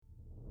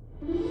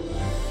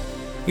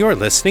You're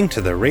listening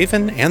to The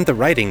Raven and the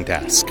Writing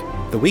Desk,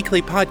 the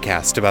weekly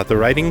podcast about the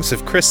writings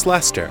of Chris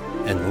Lester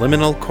and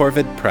Liminal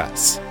Corvid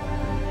Press.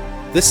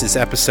 This is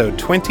episode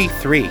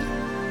 23.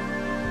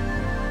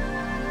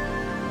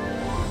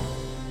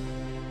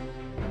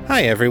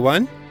 Hi,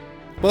 everyone.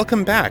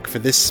 Welcome back for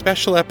this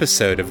special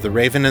episode of The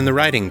Raven and the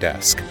Writing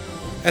Desk.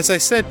 As I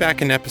said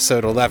back in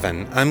episode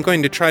 11, I'm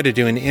going to try to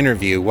do an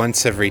interview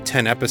once every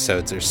 10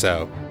 episodes or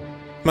so.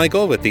 My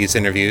goal with these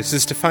interviews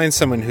is to find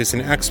someone who's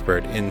an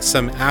expert in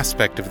some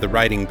aspect of the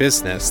writing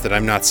business that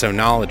I'm not so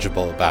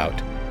knowledgeable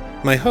about.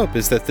 My hope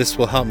is that this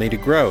will help me to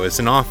grow as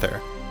an author,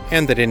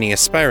 and that any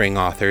aspiring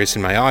authors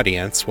in my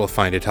audience will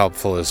find it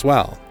helpful as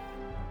well.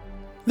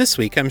 This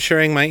week I'm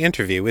sharing my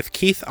interview with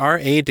Keith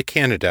R.A.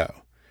 DeCandido.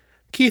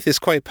 Keith is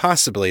quite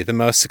possibly the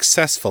most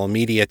successful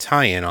media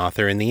tie-in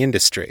author in the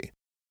industry.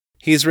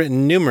 He's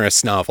written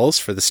numerous novels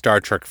for the Star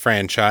Trek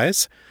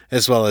franchise,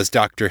 as well as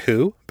Doctor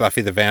Who,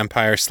 Buffy the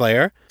Vampire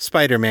Slayer,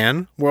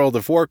 Spider-Man, World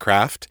of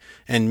Warcraft,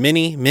 and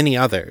many, many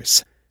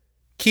others.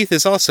 Keith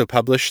has also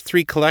published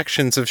 3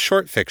 collections of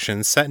short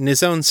fiction set in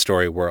his own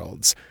story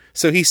worlds,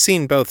 so he's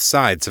seen both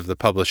sides of the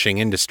publishing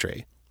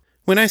industry.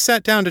 When I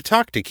sat down to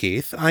talk to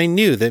Keith, I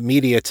knew that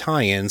media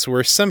tie-ins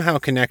were somehow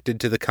connected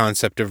to the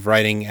concept of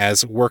writing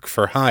as work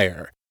for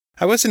hire.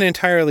 I wasn't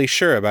entirely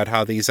sure about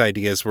how these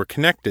ideas were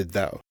connected,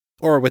 though,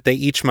 or what they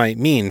each might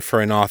mean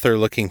for an author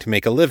looking to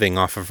make a living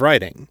off of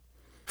writing.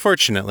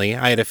 Fortunately,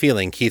 I had a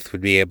feeling Keith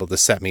would be able to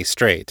set me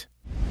straight.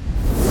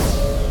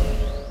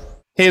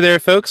 Hey there,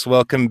 folks.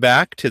 Welcome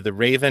back to The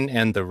Raven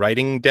and the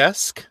Writing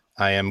Desk.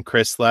 I am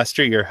Chris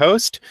Lester, your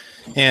host,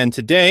 and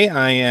today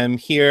I am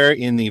here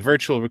in the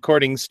virtual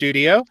recording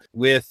studio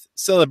with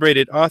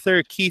celebrated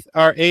author Keith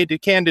R.A.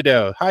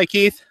 DeCandido. Hi,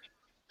 Keith.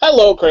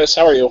 Hello, Chris.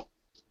 How are you?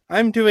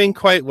 I'm doing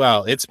quite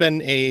well. It's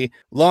been a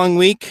long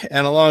week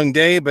and a long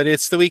day, but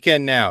it's the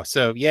weekend now,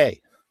 so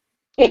yay.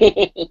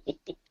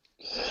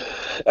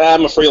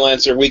 I'm a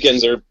freelancer.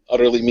 Weekends are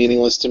utterly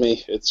meaningless to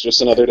me. It's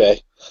just another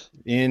day.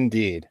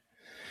 Indeed.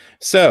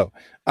 So,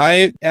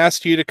 I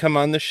asked you to come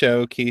on the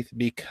show, Keith,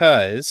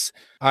 because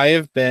I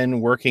have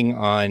been working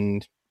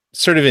on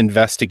sort of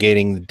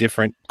investigating the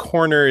different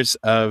corners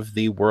of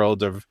the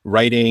world of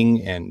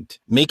writing and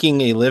making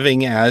a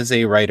living as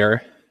a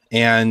writer.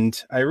 And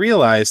I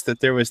realized that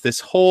there was this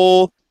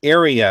whole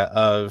area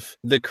of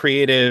the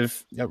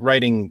creative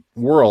writing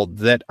world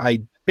that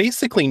I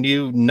basically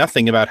knew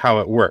nothing about how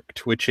it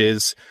worked, which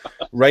is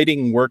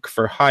writing work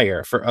for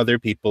hire for other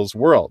people's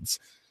worlds.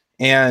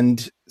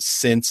 And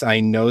since I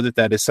know that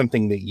that is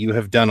something that you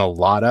have done a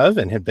lot of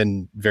and have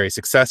been very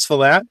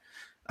successful at,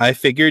 I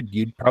figured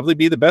you'd probably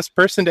be the best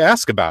person to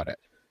ask about it.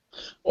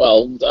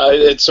 Well,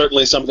 it's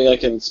certainly something I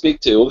can speak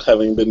to,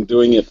 having been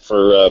doing it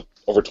for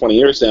over 20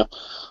 years now.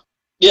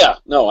 Yeah,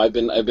 no, I've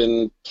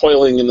been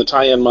toiling in the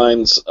tie-in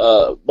mines,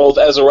 both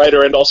as a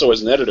writer and also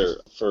as an editor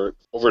for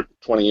over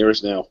 20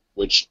 years now,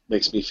 which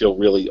makes me feel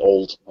really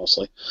old,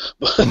 mostly.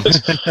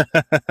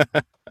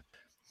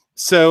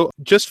 So,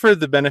 just for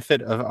the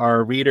benefit of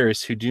our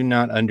readers who do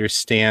not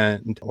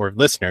understand, or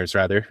listeners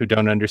rather, who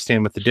don't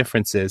understand what the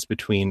difference is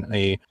between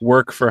a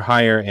work for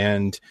hire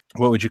and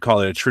what would you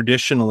call it, a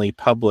traditionally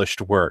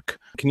published work,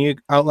 can you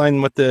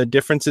outline what the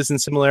differences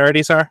and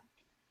similarities are?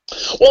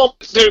 Well,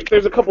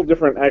 there's a couple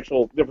different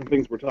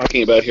things we're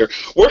talking about here.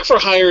 Work for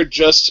hire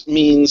just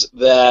means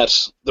that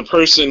the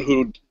person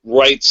who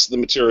writes the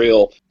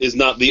material is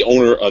not the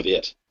owner of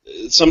it.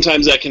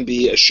 Sometimes that can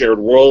be a shared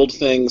world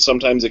thing.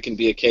 Sometimes it can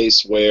be a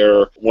case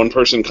where one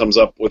person comes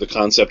up with a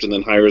concept and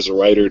then hires a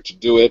writer to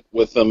do it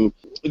with them.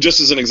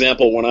 Just as an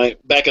example, when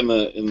back in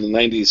the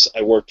 90s,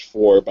 I worked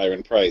for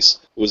Byron Price,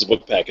 who was a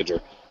book packager.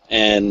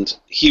 And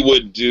he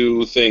would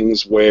do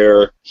things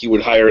where he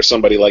would hire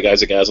somebody like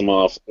Isaac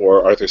Asimov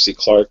or Arthur C.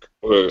 Clarke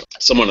or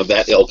someone of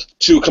that ilk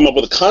to come up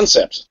with a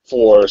concept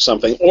for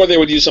something, or they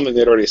would use something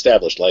they'd already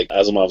established, like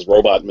Asimov's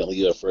robot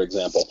milieu, for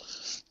example,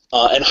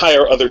 and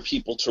hire other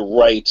people to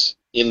write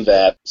in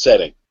that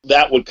setting.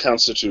 That would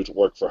constitute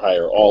work for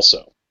hire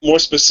also. More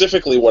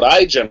specifically, what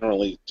I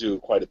generally do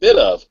quite a bit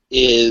of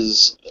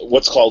is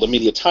what's called a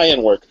media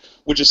tie-in work,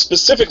 which is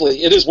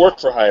it is work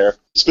for hire,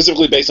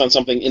 specifically based on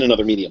something in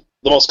another medium.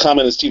 The most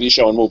common is TV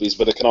show and movies,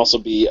 but it can also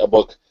be a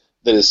book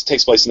that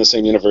takes place in the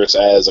same universe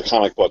as a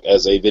comic book,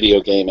 as a video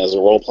game, as a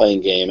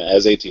role-playing game,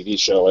 as a TV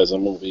show, as a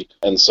movie,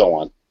 and so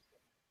on.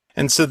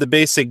 And so the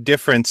basic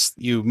difference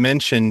you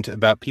mentioned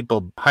about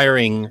people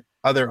hiring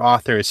other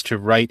authors to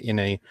write in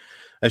a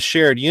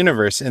shared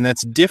universe, and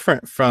that's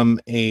different from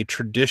a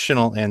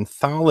traditional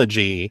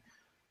anthology,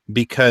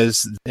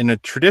 because in a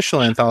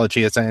traditional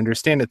anthology, as I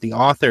understand it, the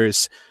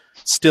authors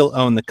still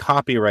own the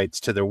copyrights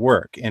to their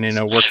work, and in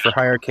a work for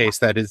hire case,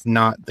 that is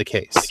not the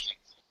case.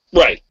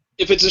 Right.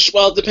 If it's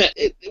it depends.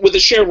 With a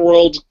shared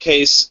world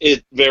case,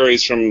 it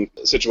varies from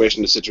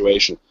situation to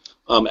situation.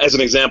 As an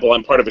example,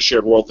 I'm part of a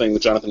shared world thing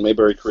that Jonathan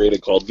Mayberry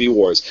created called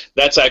V-Wars.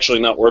 That's actually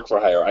not work for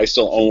hire. I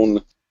still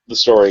own the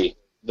story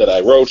that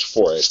I wrote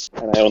for it,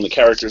 and I own the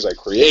characters I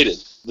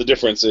created. The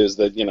difference is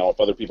that, if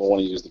other people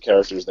want to use the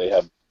characters,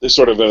 there's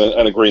sort of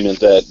an agreement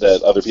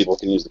that other people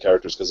can use the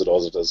characters because it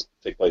also does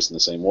take place in the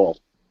same world.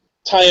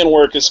 tie-in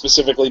work is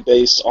specifically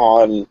based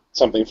on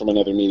something from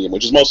another medium,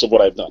 which is most of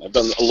what I've done. I've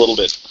done a little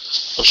bit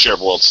of shared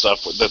world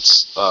stuff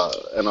that's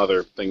and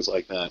other things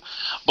like that.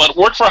 But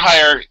work for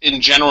hire in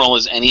general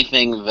is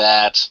anything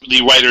that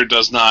the writer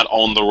does not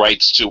own the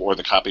rights to or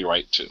the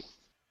copyright to.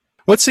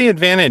 What's the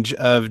advantage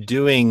of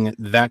doing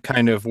that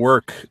kind of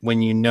work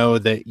when you know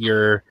that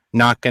you're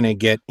not going to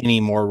get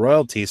any more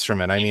royalties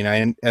from it? I mean,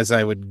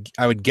 I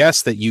would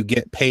guess that you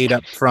get paid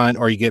up front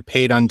or you get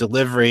paid on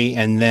delivery,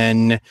 and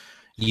then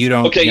you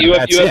don't. Okay, you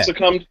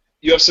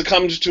have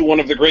succumbed to one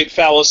of the great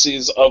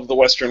fallacies of the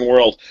Western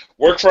world.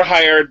 Work for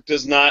hire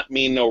does not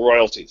mean no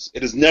royalties.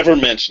 It has never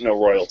meant no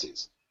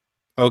royalties.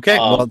 Okay,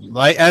 well,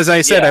 as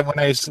I said,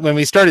 yeah. when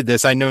we started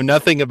this, I know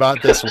nothing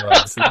about this world,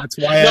 so that's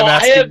why I'm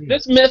asking.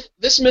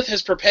 This myth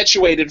has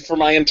perpetuated for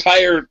my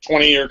entire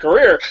 20-year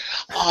career.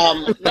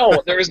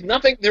 No, there is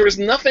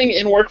nothing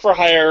in work for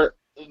hire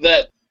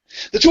that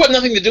the two have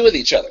nothing to do with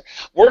each other.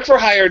 Work for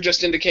hire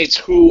just indicates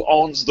who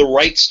owns the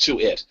rights to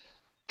it.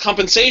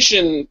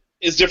 Compensation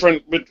is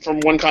different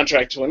from one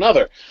contract to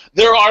another.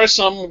 There are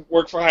some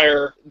work for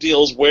hire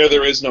deals where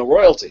there is no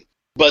royalty,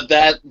 but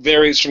that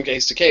varies from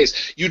case to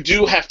case. You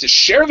do have to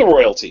share the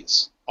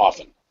royalties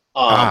often.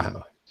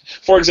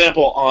 For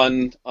example,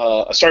 on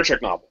a Star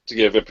Trek novel, to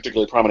give a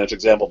particularly prominent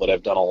example that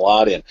I've done a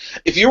lot in,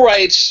 if you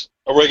write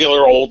a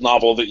regular old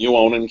novel that you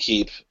own and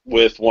keep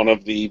with one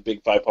of the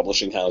big 5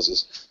 publishing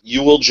houses,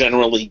 you will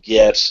generally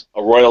get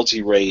a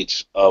royalty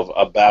rate of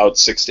about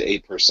 6 to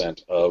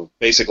 8% of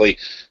basically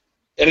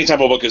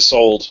anytime a book is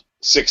sold,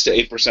 6 to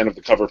 8% of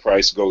the cover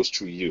price goes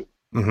to you.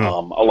 Mm-hmm.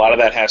 A lot of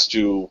that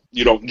you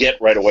don't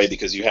get right away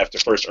because you have to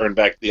first earn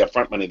back the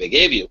upfront money they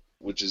gave you,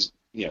 which is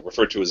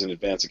referred to as an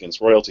advance against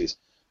royalties.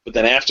 But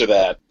then after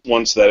that,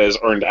 once that is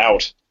earned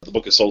out, the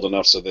book is sold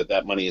enough so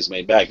that money is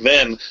made back.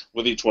 Then,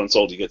 with each one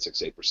sold, you get 6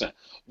 to 8%.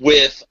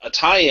 With a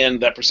tie-in,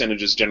 that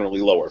percentage is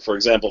generally lower. For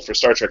example, for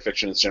Star Trek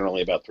fiction, it's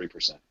generally about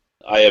 3%.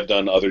 I have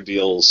done other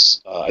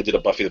deals. I did a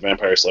Buffy the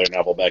Vampire Slayer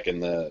novel back in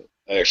the...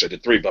 Actually, I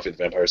did 3 Buffy the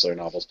Vampire Slayer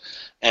novels,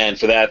 and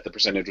for that, the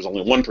percentage was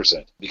only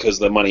 1%, because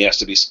the money has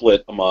to be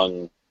split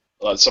among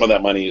some of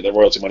that money, the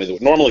royalty money that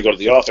would normally go to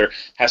the author,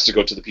 has to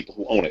go to the people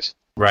who own it.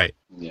 Right.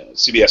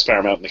 CBS,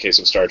 Paramount in the case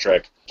of Star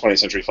Trek, 20th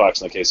Century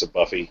Fox in the case of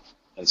Buffy,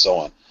 and so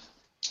on.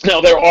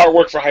 Now, there are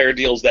work-for-hire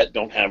deals that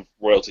don't have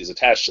royalties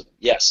attached to them,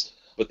 yes,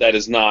 but that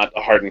is not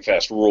a hard and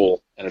fast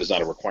rule, and it is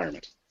not a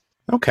requirement.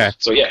 Okay.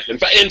 So yeah,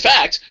 in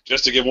fact,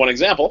 just to give one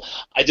example,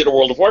 I did a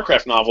World of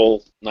Warcraft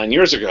novel 9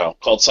 years ago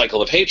called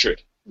Cycle of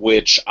Hatred,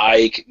 which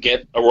I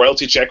get a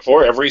royalty check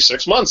for every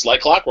 6 months,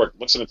 like clockwork.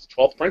 Looks at its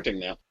 12th printing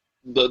now.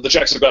 The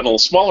checks have gotten a little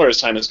smaller as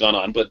time has gone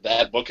on, but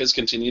that book has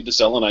continued to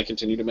sell, and I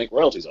continue to make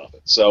royalties off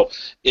it. So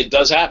it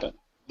does happen.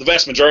 The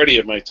vast majority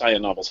of my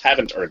tie-in novels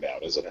haven't earned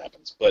out, as it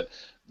happens, but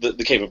the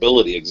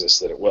capability exists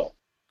that it will.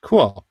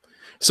 Cool.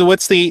 So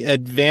what's the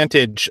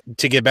advantage,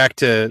 to get back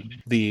to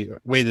the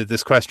way that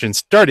this question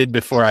started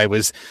before I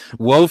was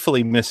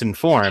woefully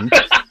misinformed,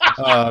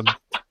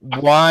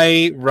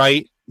 why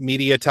write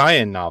media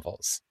tie-in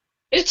novels?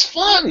 It's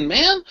fun,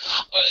 man.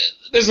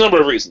 There's a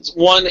number of reasons.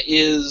 One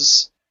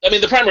is,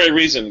 the primary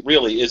reason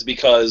really is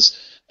because,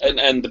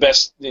 and the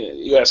best,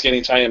 you ask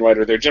any tie-in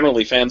writer, they're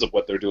generally fans of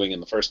what they're doing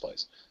in the first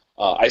place.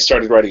 I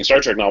started writing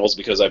Star Trek novels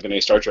because I've been a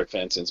Star Trek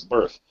fan since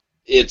birth.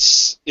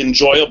 It's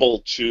enjoyable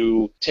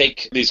to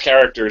take these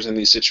characters in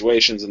these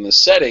situations in this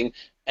setting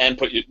and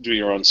do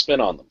your own spin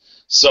on them.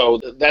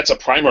 So that's a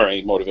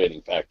primary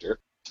motivating factor.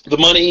 The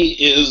money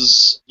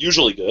is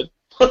usually good.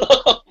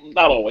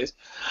 Not always.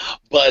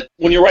 But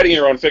when you're writing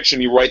your own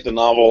fiction, you write the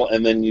novel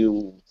and then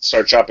you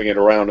start shopping it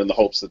around in the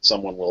hopes that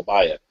someone will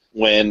buy it.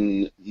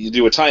 When you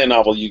do a tie-in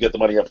novel, you get the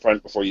money up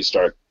front before you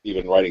start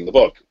even writing the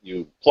book.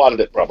 You plotted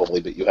it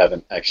probably, but you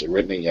haven't actually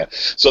written it yet.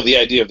 So the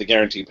idea of the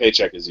guaranteed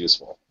paycheck is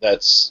useful.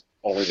 That's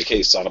only the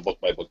case on a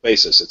book-by-book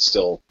basis. It's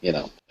still,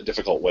 a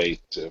difficult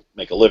way to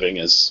make a living,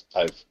 as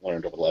I've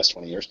learned over the last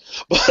 20 years.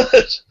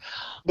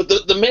 But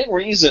the main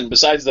reason,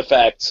 besides the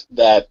fact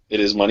that it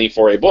is money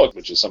for a book,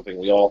 which is something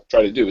we all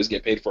try to do, is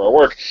get paid for our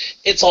work,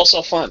 it's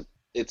also fun.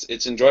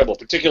 It's enjoyable,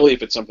 particularly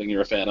if it's something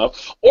you're a fan of,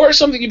 or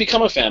something you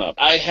become a fan of.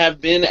 I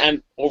have been,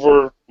 and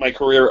over my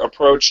career,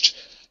 approached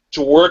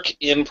to work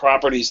in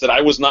properties that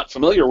I was not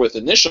familiar with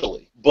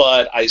initially,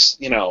 but I,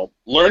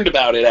 learned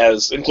about it,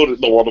 as included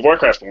the World of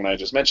Warcraft one I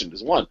just mentioned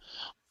is one,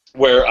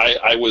 where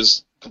I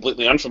was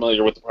completely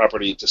unfamiliar with the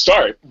property to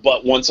start,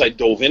 but once I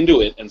dove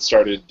into it and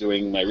started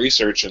doing my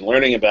research and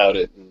learning about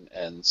it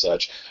and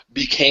such,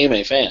 became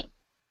a fan.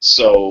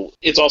 So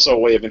it's also a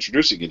way of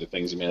introducing you to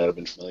things you may not have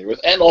been familiar with,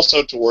 and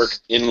also to work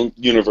in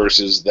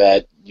universes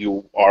that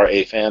you are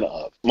a fan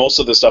of. Most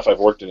of the stuff I've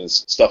worked in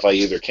is stuff I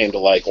either came to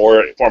like,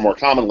 or far more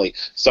commonly,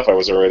 stuff I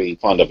was already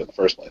fond of in the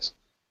first place.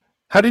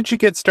 How did you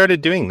get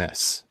started doing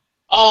this?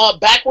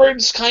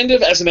 Backwards, kind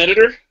of, as an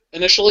editor.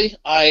 initially.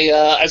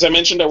 As I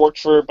mentioned, I worked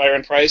for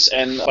Byron Price,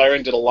 and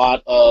Byron did a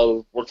lot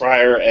of work for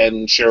hire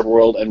and shared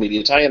world and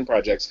media tie-in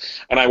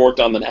projects, and I worked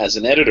on them as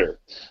an editor.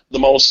 The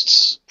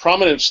most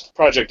prominent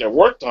project I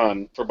worked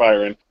on for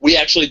Byron, we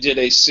actually did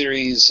a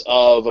series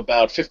of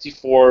about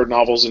 54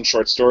 novels and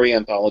short story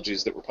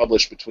anthologies that were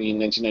published between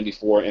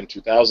 1994 and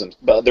 2000.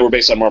 But they were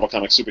based on Marvel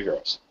Comics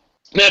superheroes.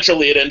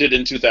 Naturally, it ended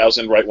in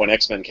 2000, right when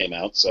X-Men came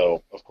out,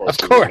 so of course.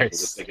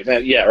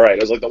 Yeah, right.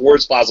 It was like the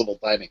worst possible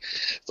timing.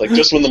 It's like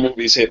just when the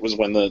movies hit was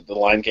when the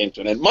line came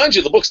to an end. Mind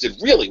you, the books did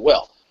really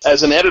well.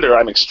 As an editor,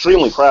 I'm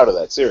extremely proud of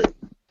that series.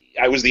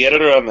 I was the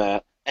editor on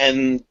that,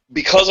 and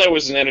because I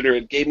was an editor,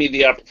 it gave me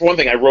the opportunity. For one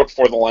thing, I wrote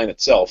for the line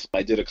itself.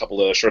 I did a couple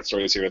of short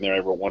stories here and there. I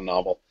wrote one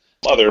novel.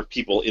 Other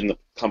people in the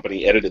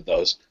company edited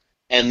those.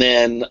 And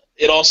then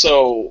it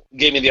also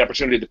gave me the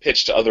opportunity to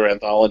pitch to other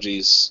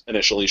anthologies,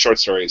 initially, short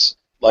stories.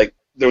 Like,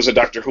 there was a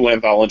Doctor Who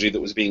anthology that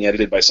was being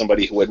edited by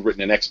somebody who had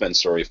written an X-Men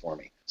story for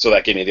me. So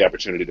that gave me the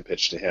opportunity to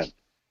pitch to him.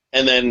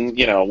 And then,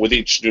 with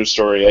each new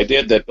story I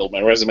did, that built my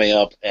resume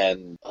up.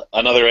 And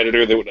another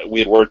editor that we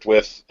had worked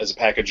with as a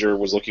packager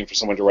was looking for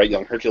someone to write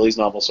Young Hercules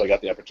novels, so I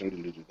got the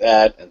opportunity to do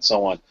that, and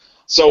so on.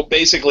 So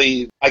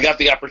basically, I got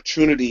the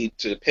opportunity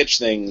to pitch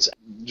things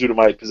due to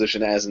my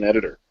position as an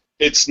editor.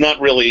 It's not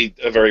really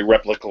a very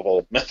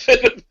replicable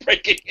method of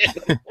breaking in,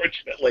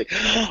 unfortunately.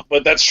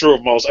 But that's true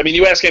of most. I mean,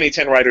 you ask any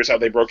 10 writers how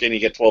they broke in, you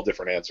get 12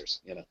 different answers,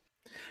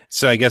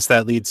 So I guess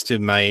that leads to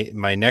my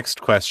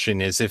next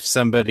question is, if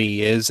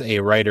somebody is a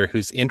writer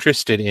who's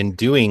interested in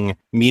doing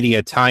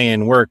media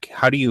tie-in work,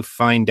 how do you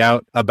find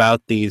out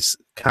about these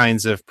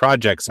kinds of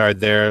projects? Are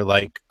there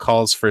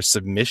calls for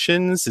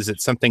submissions? Is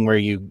it something where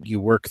you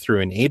work through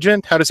an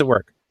agent? How does it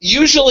work?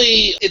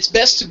 Usually it's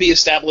best to be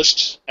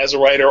established as a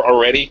writer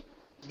already.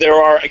 There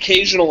are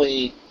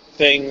occasionally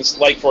things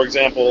like, for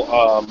example,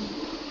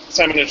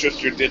 Simon &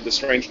 Schuster did the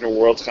Strange New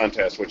Worlds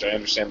contest, which I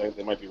understand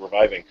they might be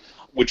reviving,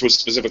 which was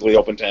specifically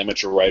open to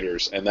amateur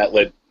writers, and that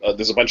led,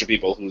 there's a bunch of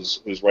people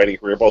whose writing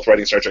career, both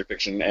writing Star Trek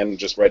fiction and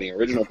just writing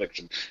original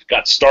fiction,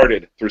 got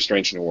started through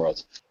Strange New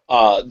Worlds.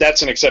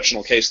 That's an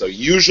exceptional case, though.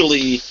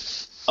 Usually,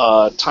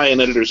 tie-in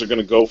editors are going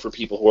to go for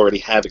people who already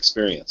have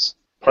experience,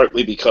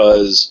 partly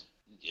because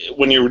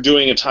when you're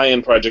doing a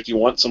tie-in project, you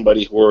want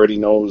somebody who already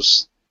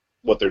knows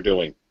what they're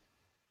doing.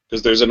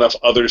 Because there's enough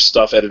other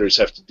stuff editors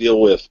have to deal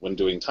with when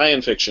doing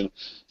tie-in fiction,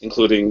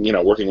 including,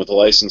 working with the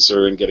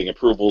licensor and getting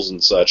approvals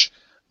and such,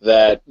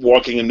 that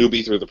walking a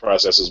newbie through the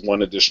process is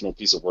one additional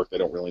piece of work they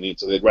don't really need.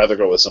 So they'd rather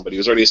go with somebody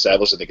who's already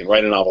established that they can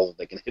write a novel, that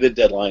they can hit a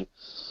deadline.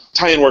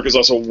 Tie-in work is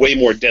also way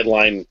more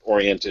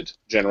deadline-oriented,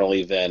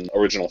 generally, than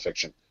original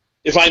fiction.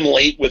 If I'm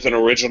late with an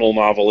original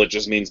novel, it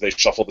just means they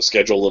shuffle the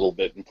schedule a little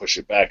bit and push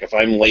it back. If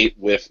I'm late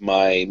with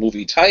my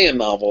movie tie-in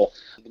novel,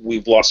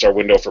 we've lost our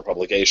window for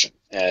publication,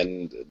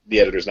 and the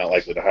editor's not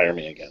likely to hire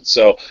me again.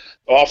 So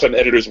often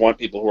editors want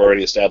people who are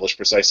already established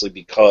precisely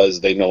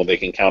because they know they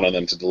can count on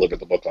them to deliver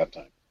the book on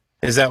time.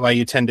 Is that why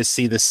you tend to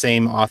see the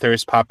same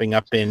authors popping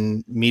up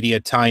in media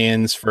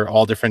tie-ins for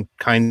all different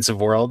kinds of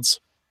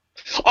worlds?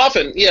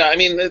 Often, yeah. I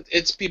mean,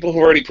 it's people who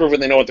have already proven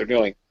they know what they're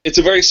doing. It's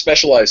a very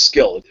specialized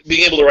skill.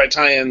 Being able to write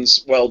tie-ins,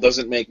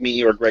 doesn't make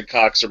me or Greg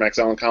Cox or Max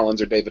Allan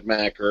Collins or David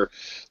Mack or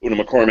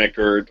Una McCormick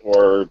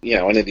or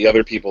any of the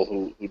other people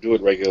who do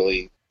it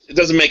regularly. It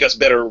doesn't make us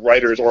better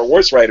writers or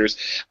worse writers.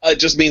 It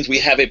just means we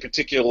have a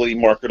particularly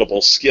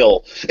marketable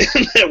skill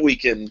in that we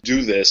can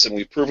do this, and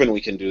we've proven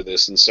we can do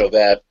this, and so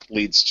that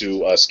leads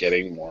to us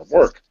getting more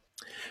work.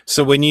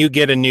 So when you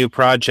get a new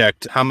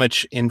project, how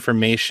much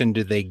information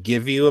do they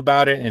give you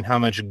about it, and how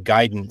much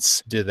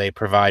guidance do they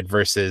provide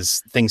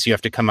versus things you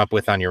have to come up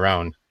with on your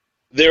own?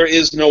 There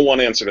is no one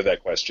answer to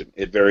that question.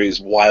 It varies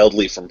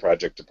wildly from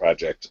project to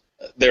project.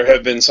 There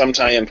have been some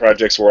tie-in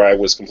projects where I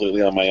was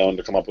completely on my own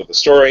to come up with a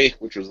story,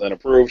 which was then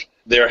approved.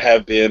 There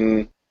have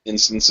been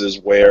instances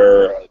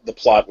where the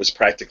plot was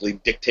practically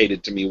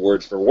dictated to me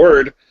word for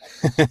word,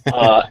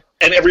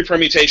 and every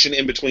permutation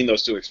in between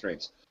those two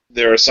extremes.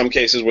 There are some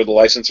cases where the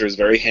licensor is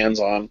very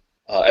hands-on.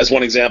 As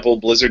one example,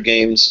 Blizzard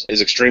Games is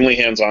extremely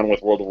hands-on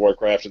with World of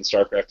Warcraft and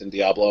StarCraft and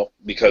Diablo,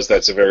 because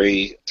that's a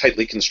very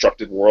tightly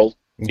constructed world.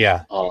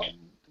 Yeah.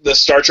 The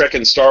Star Trek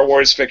and Star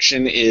Wars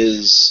fiction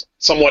is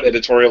somewhat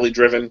editorially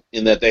driven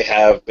in that they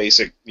have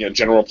basic,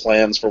 general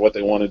plans for what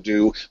they want to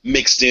do,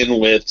 mixed in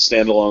with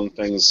standalone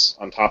things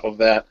on top of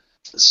that.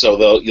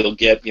 So you'll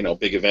get,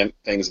 big event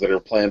things that are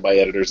planned by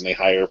editors, and they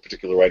hire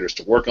particular writers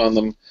to work on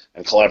them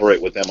and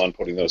collaborate with them on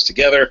putting those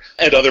together,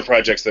 and other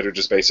projects that are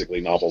just basically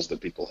novels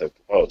that people have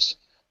proposed.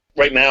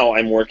 Right now,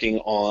 I'm working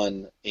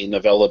on a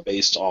novella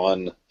based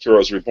on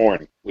Heroes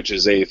Reborn, which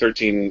is a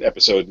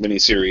 13-episode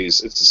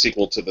miniseries. It's a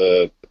sequel to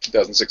the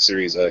 2006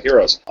 series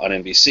Heroes on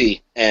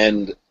NBC,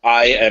 and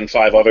I and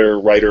 5 other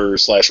writer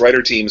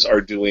teams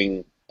are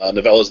doing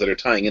novellas that are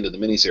tying into the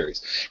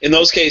miniseries. In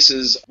those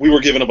cases, we were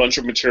given a bunch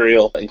of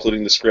material,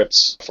 including the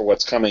scripts for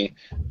what's coming,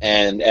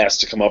 and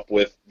asked to come up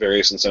with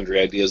various and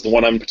sundry ideas. The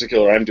one in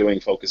particular I'm doing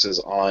focuses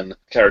on the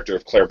character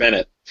of Claire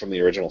Bennett from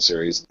the original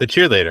series. The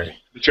cheerleader.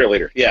 The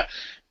cheerleader, yeah.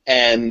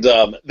 And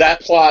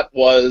that plot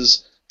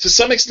was, to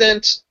some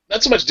extent,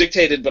 not so much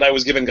dictated, but I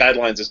was given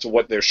guidelines as to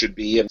what there should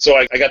be. And so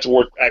I got to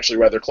work actually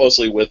rather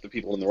closely with the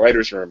people in the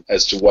writer's room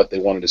as to what they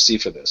wanted to see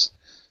for this.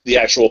 The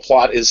actual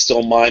plot is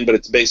still mine, but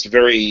it's based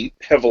very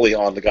heavily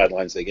on the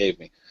guidelines they gave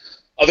me.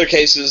 Other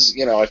cases,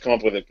 I've come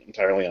up with it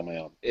entirely on my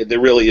own. There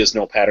really is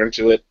no pattern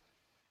to it.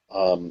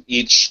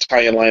 Each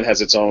tie-in line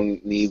has its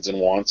own needs and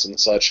wants and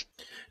such.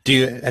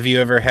 Have you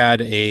ever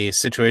had a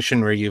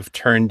situation where you've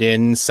turned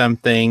in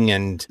something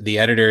and the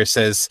editor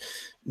says,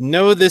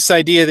 no, this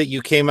idea that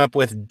you came up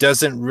with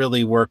doesn't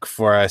really work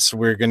for us.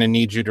 We're going to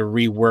need you to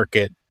rework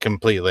it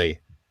completely.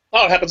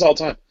 Oh, it happens all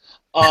the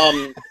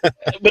time.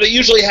 But it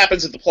usually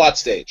happens at the plot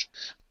stage.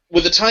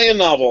 With a tie-in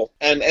novel,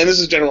 and this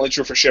is generally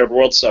true for shared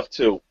world stuff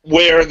too,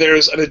 where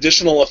there's an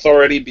additional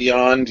authority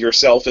beyond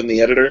yourself and the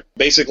editor.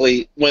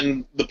 Basically,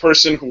 when the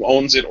person who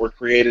owns it or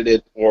created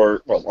it,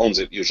 owns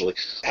it usually,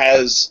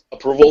 has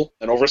approval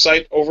and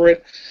oversight over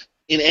it,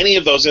 in any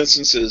of those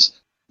instances,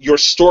 your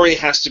story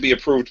has to be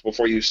approved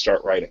before you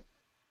start writing.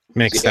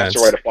 Makes sense. You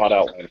have to write a plot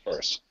outline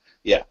first.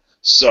 Yeah.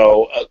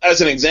 So,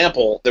 as an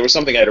example, there was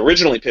something I'd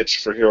originally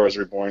pitched for Heroes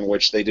Reborn,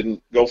 which they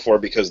didn't go for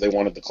because they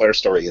wanted the Claire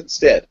story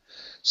instead.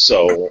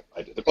 So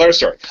I did the Claire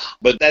story.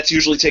 But that's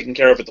usually taken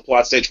care of at the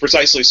plot stage,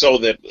 precisely so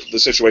that the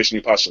situation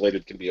you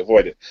postulated can be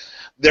avoided.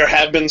 There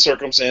have been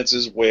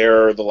circumstances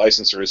where the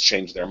licensor has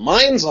changed their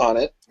minds on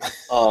it.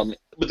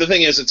 But the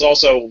thing is, it's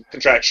also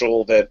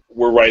contractual that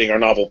we're writing our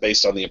novel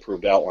based on the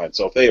approved outline.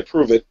 So if they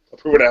approve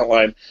an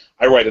outline,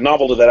 I write a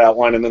novel to that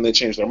outline, and then they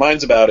change their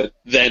minds about it,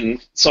 then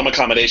some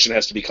accommodation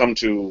has to be come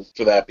to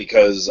for that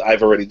because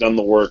I've already done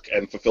the work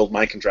and fulfilled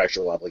my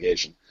contractual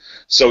obligation.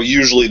 So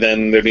usually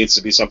then there needs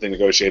to be something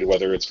negotiated,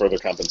 whether it's further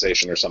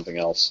compensation or something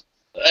else.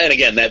 And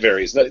again, that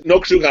varies. No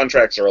two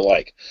contracts are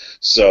alike.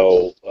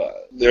 So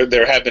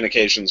there have been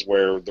occasions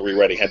where the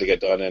rewriting had to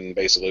get done, and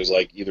basically it was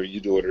like, either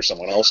you do it or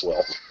someone else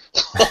will.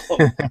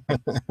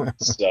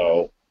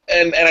 So,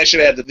 and I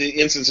should add that the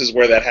instances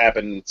where that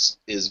happens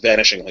is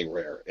vanishingly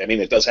rare. I mean,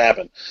 it does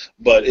happen,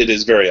 but it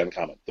is very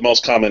uncommon. The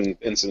most common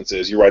instance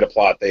is you write a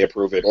plot, they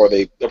approve it, or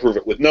they approve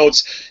it with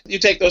notes. You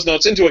take those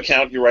notes into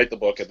account, you write the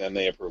book, and then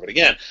they approve it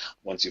again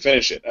once you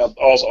finish it.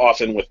 Also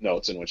often with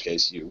notes, in which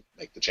case you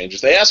make the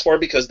changes they ask for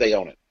because they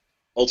own it.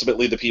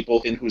 Ultimately, the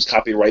people in whose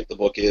copyright the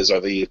book is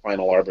are the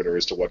final arbiter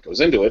as to what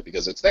goes into it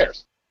because it's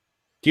theirs.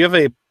 Do you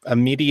have a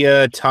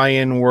media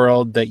tie-in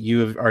world that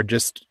you are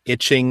just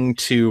itching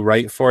to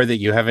write for that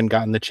you haven't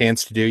gotten the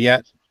chance to do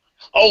yet?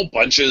 Oh,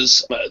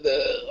 bunches.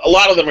 A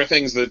lot of them are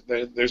things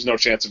that there's no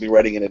chance of me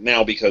writing in it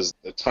now because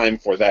the time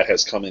for that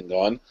has come and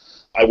gone.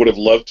 I would have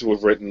loved to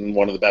have written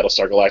one of the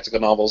Battlestar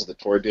Galactica novels that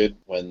Tor did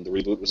when the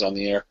reboot was on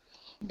the air,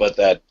 but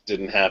that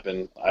didn't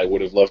happen. I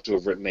would have loved to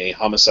have written a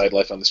Homicide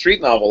Life on the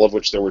Street novel, of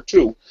which there were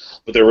two,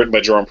 but they were written by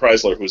Jerome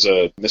Preisler, who's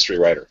a mystery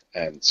writer,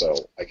 and so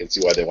I can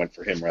see why they went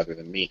for him rather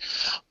than me.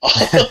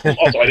 Also,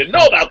 I didn't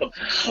know about them,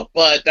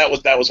 but that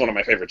was one of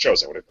my favorite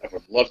shows. I would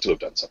love to have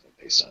done something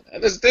based on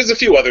that. And there's a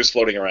few others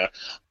floating around.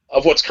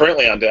 Of what's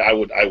currently on deck, I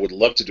would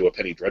love to do a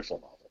Penny Dreadful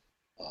novel.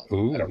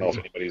 I don't know if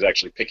anybody's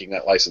actually picking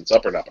that license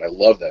up or not, but I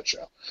love that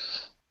show.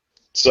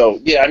 So,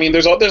 yeah, I mean,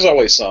 there's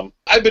always some.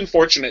 I've been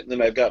fortunate in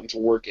that I've gotten to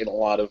work in a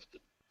lot of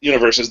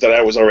universes that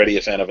I was already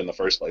a fan of in the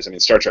first place. I mean,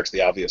 Star Trek's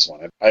the obvious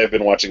one. I have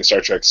been watching Star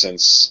Trek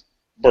since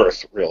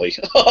birth, really.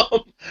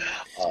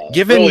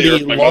 Given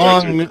the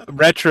long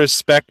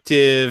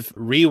retrospective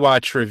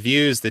rewatch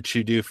reviews that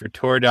you do for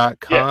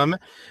Tor.com,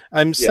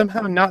 I'm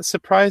somehow not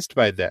surprised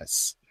by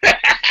this.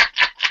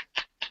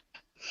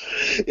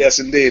 Yes,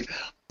 indeed.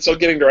 So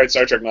getting to write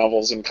Star Trek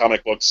novels and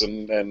comic books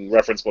and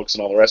reference books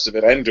and all the rest of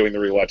it, and doing the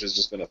rewatch has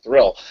just been a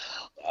thrill.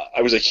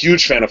 I was a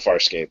huge fan of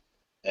Farscape,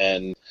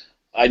 and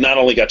I not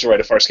only got to write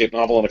a Farscape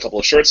novel and a couple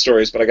of short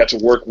stories, but I got to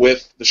work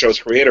with the show's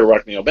creator,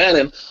 Rockne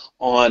O'Bannon,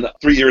 on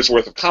 3 years'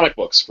 worth of comic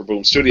books for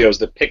Boom Studios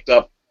that picked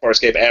up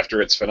Farscape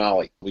after its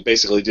finale. We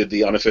basically did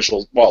the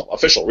official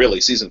really,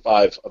 season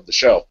 5 of the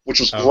show, which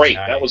was great.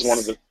 Nice. That was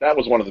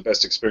one of the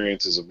best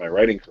experiences of my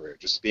writing career,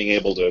 just being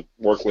able to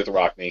work with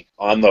Rockne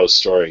on those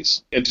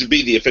stories. And to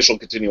be the official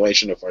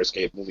continuation of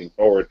Farscape moving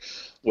forward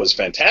was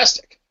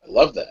fantastic. I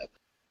love that.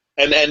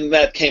 And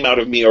that came out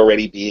of me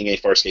already being a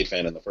Farscape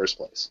fan in the first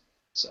place.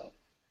 So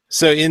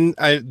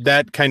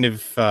that kind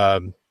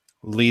of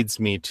leads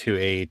me to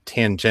a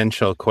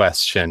tangential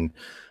question.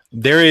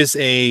 There is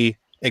a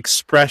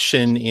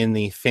expression in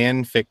the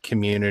fanfic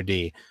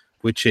community,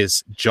 which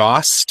is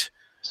jost,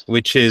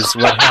 which is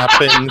what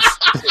happens.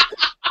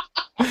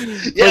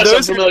 Yes,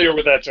 I'm familiar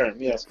with that term,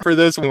 yes. For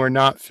those who are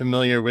not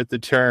familiar with the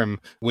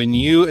term, when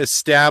you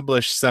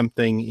establish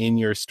something in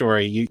your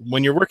story,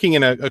 when you're working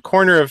in a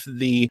corner of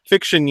the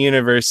fiction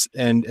universe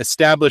and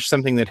establish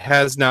something that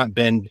has not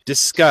been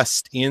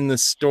discussed in the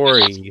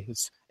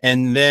stories,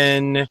 and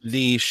then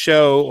the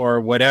show or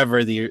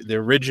whatever, the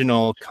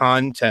original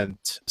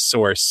content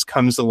source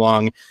comes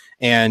along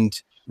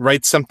and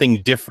writes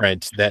something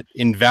different that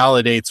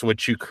invalidates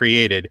what you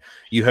created,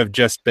 you have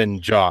just been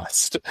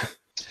jossed.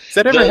 Has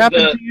that ever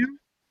happened to you?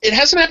 It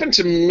hasn't happened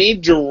to me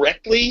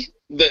directly.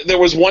 There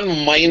was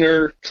one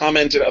minor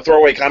comment, a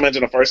throwaway comment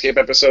in a Farscape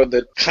episode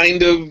that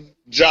kind of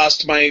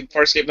just my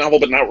Farscape novel,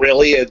 but not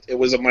really. It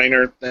was a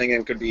minor thing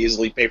and could be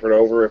easily papered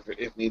over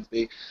if needs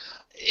be.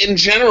 In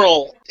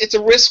general, it's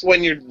a risk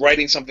when you're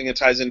writing something that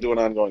ties into an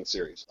ongoing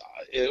series.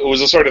 It was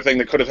the sort of thing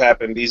that could have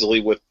happened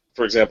easily with,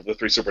 for example, the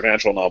 3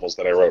 Supernatural novels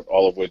that I wrote,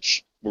 all of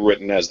which were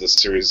written as the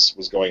series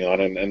was going on,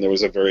 and there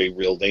was a very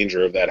real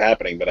danger of that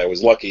happening, but I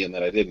was lucky in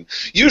that I didn't.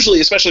 Usually,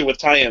 especially with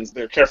tie-ins,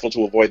 they're careful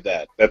to avoid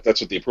that.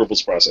 That's what the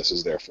approvals process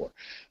is there for.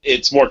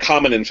 It's more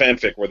common in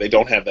fanfic where they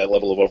don't have that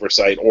level of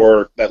oversight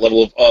or that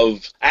level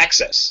of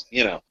access,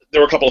 There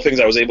were a couple of things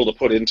I was able to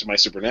put into my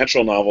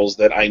Supernatural novels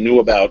that I knew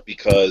about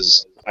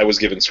because I was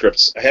given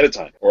scripts ahead of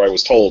time, or I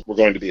was told we're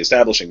going to be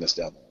establishing this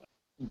down the line.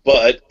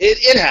 But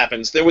it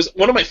happens. There was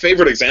one of my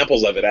favorite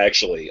examples of it,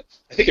 actually.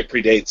 I think it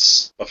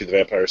predates Buffy the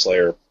Vampire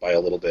Slayer by a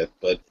little bit,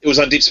 but it was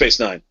on Deep Space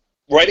Nine.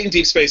 Writing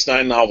Deep Space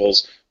Nine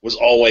novels was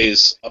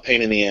always a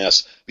pain in the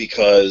ass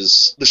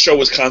because the show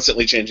was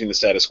constantly changing the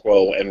status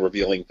quo and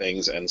revealing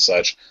things and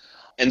such.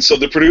 And so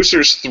the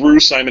producers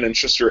threw Simon &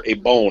 Schuster a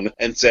bone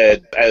and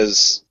said,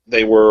 as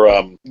they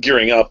were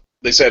gearing up,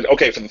 they said,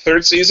 okay, for the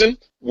 3rd season,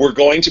 we're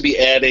going to be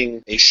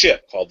adding a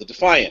ship called the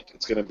Defiant.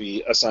 It's going to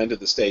be assigned to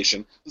the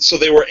station. So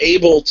they were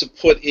able to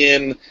put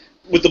in,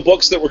 with the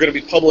books that were going to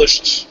be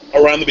published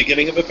around the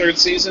beginning of the 3rd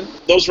season,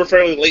 those were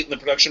fairly late in the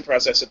production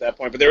process at that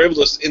point, but they were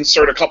able to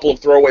insert a couple of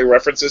throwaway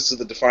references to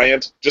the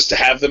Defiant just to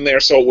have them there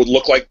so it would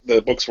look like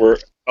the books were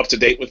up to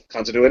date with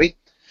continuity.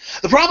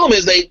 The problem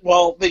is they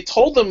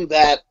told them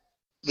that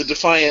the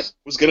Defiant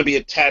was going to be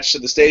attached to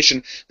the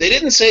station. They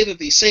didn't say that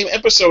the same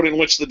episode in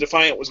which the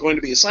Defiant was going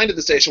to be assigned to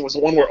the station was the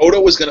one where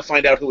Odo was going to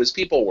find out who his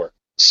people were.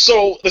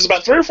 So there's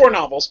about 3 or 4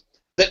 novels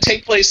that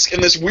take place in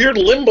this weird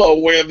limbo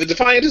where the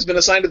Defiant has been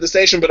assigned to the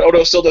station, but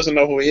Odo still doesn't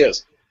know who he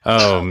is.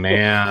 Oh,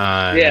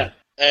 man. Yeah.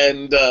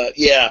 And,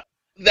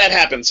 that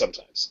happens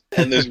sometimes.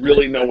 And there's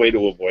really no way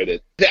to avoid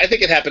it. I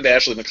think it happened to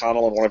Ashley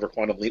McConnell in one of her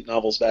Quantum Leap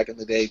novels back in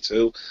the day,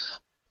 too.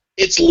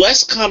 It's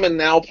less common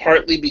now,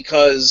 partly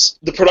because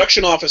the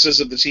production offices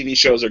of the TV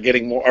shows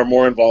are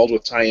more involved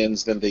with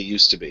tie-ins than they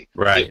used to be.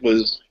 Right. It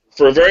was,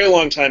 for a very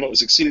long time, it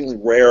was exceedingly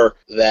rare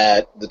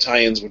that the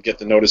tie-ins would get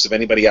the notice of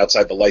anybody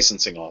outside the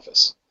licensing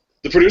office.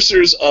 The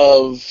producers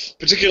of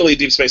particularly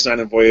Deep Space Nine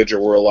and Voyager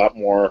were a lot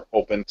more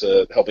open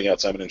to helping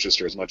out Simon &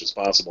 Schuster as much as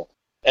possible.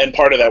 And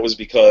part of that was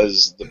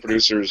because the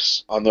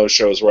producers on those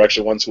shows were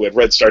actually ones who had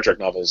read Star Trek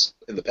novels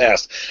in the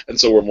past, and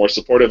so were more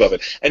supportive of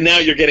it. And now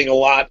you're getting a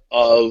lot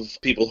of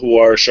people who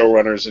are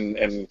showrunners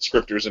and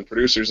scripters and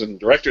producers and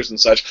directors and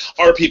such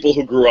are people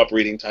who grew up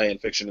reading tie-in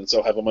fiction and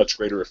so have a much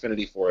greater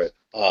affinity for it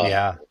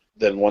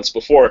than once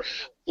before.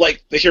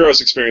 Like the Heroes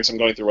experience I'm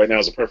going through right now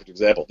is a perfect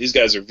example. These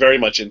guys are very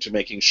much into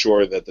making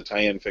sure that the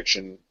tie-in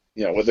fiction,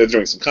 they're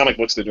doing some comic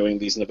books, they're doing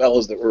these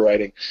novellas that we're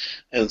writing,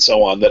 and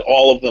so on, that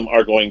all of them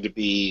are going to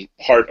be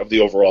part of the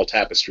overall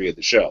tapestry of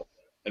the show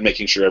and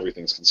making sure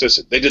everything's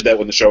consistent. They did that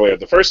when the show aired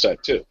the first time,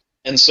 too.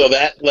 And so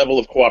that level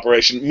of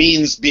cooperation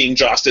means being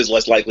just is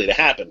less likely to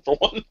happen, for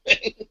one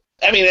thing.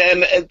 I mean,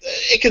 and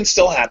it can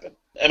still happen.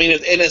 I mean,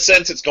 in a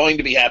sense, it's going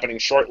to be happening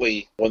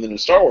shortly when the new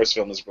Star Wars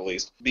film is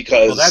released,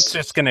 because... Well, that's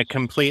just going to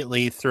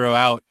completely throw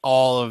out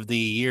all of the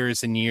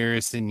years and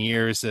years and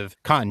years of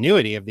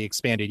continuity of the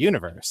expanded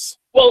universe.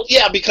 Well,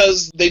 yeah,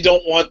 because they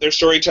don't want their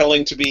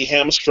storytelling to be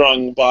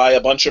hamstrung by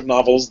a bunch of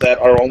novels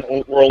that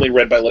were only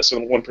read by less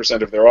than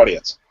 1% of their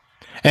audience.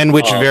 And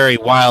which vary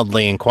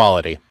wildly in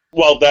quality.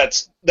 Well,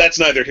 that's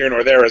neither here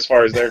nor there as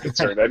far as they're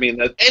concerned. I mean,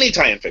 any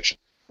tie-in fiction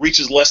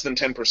reaches less than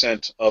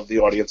 10% of the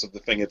audience of the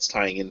thing it's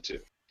tying into.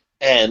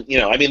 And,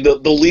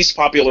 the least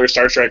popular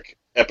Star Trek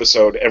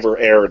episode ever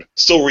aired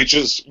still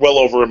reaches well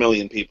over 1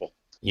 million people.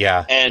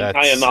 Yeah, and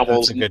tie-in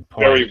novels that's a good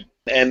point.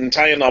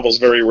 tie-in novels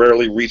very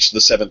rarely reach the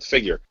 7th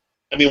figure.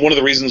 I mean, one of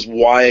the reasons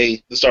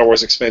why the Star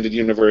Wars Expanded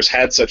Universe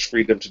had such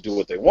freedom to do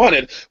what they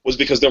wanted was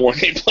because there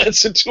weren't any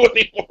plans to do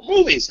any more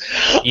movies.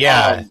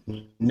 Yeah,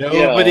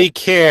 nobody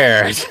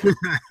cared.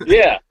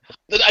 Yeah.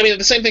 I mean,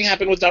 the same thing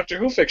happened with Doctor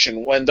Who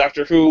fiction. When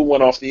Doctor Who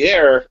went off the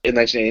air in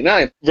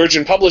 1989,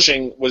 Virgin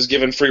Publishing was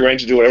given free rein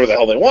to do whatever the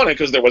hell they wanted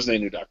because there wasn't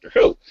any new Doctor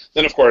Who.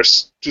 Then, of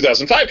course,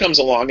 2005 comes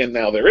along, and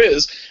now there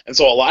is. And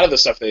so a lot of the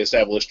stuff they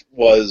established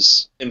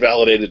was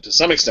invalidated to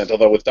some extent,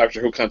 although with Doctor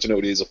Who,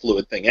 continuity is a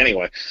fluid thing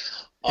anyway.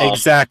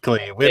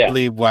 Exactly.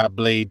 Wibbly,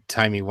 wobbly,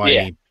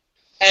 timey-wimey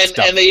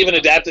stuff. And they even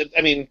adapted,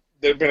 I mean,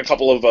 there have been a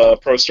couple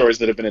of prose stories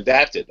that have been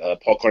adapted.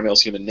 Paul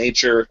Cornell's Human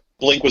Nature.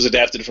 Blink was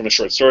adapted from a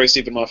short story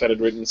Stephen Moffat had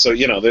written. So,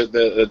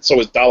 so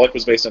was Dalek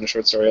was based on a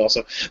short story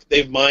also.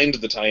 They've mined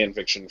the tie-in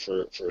fiction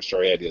for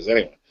story ideas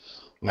anyway.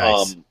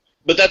 Nice.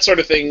 But that sort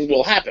of thing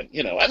will happen,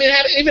 I mean,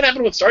 it even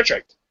happened with Star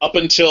Trek. Up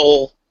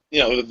until...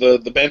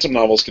 the Bantam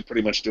novels could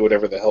pretty much do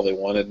whatever the hell they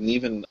wanted, and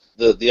even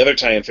the other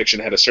tie-in fiction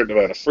had a certain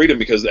amount of freedom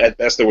because at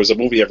best there was a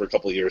movie every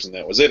couple of years, and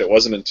that was it. It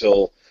wasn't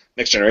until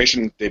Next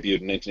Generation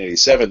debuted in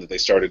 1987 that they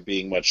started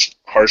being much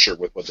harsher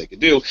with what they could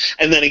do.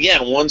 And then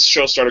again, once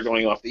shows started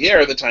going off the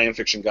air, the tie-in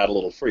fiction got a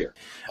little freer.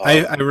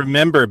 I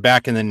remember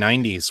back in the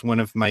 90s, one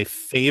of my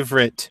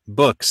favorite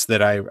books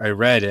that I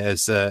read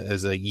as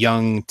a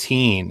young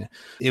teen.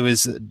 It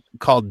was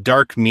called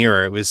Dark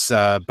Mirror. It was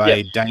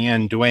by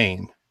Diane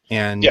Duane.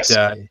 And Yes.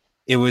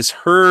 it was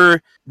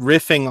her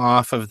riffing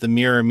off of the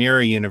Mirror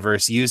Mirror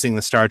universe using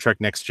the Star Trek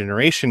Next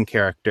Generation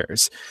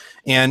characters.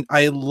 And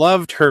I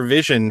loved her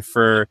vision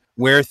for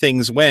where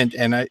things went.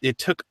 And it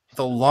took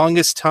the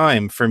longest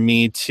time for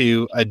me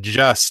to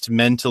adjust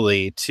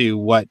mentally to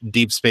what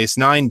Deep Space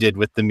Nine did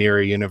with the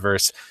Mirror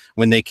universe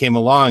when they came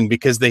along,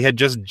 because they had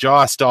just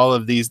jossed all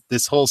of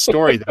this whole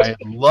story that I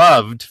had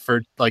loved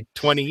for like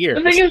 20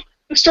 years. The thing is,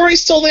 the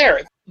story's still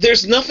there.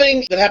 There's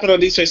nothing that happened on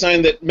Deep Space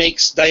Nine that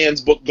makes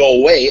Diane's book go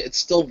away. It's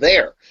still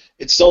there.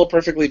 It's still a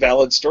perfectly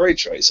valid story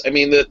choice. I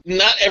mean,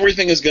 not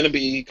everything is going to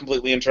be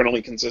completely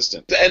internally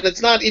consistent. And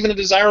it's not even a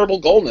desirable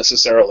goal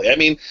necessarily. I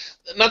mean,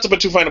 not to put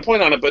too fine a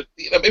point on it, but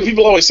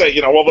people always say,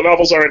 well, the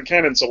novels aren't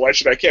canon, so why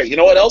should I care? You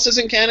know what else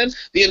isn't canon?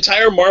 The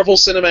entire Marvel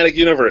Cinematic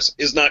Universe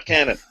is not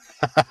canon.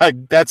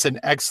 That's an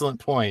excellent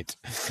point.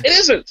 It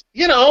isn't.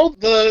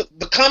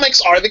 The comics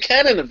are the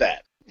canon of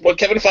that. What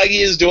Kevin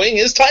Feige is doing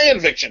is tie-in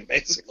fiction,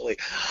 basically.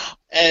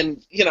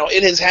 And,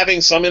 it is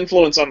having some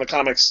influence on the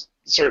comics,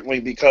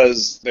 certainly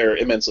because they're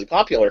immensely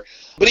popular.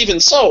 But even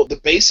so, the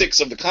basics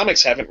of the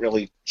comics haven't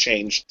really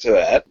changed to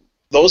that.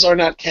 Those are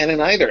not canon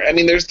either. I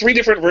mean, there's 3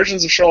 different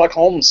versions of Sherlock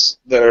Holmes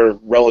that are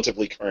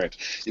relatively current.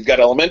 You've got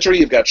Elementary,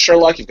 you've got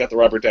Sherlock, you've got the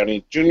Robert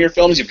Downey Jr.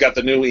 films, you've got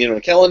the new Ian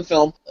McKellen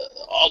film.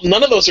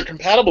 None of those are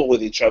compatible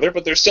with each other,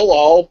 but they're still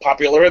all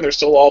popular and they're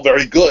still all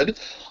very good.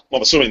 Well,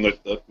 I'm assuming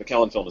the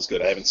McKellen film is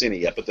good. I haven't seen it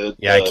yet, but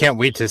I can't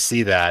wait to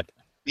see that.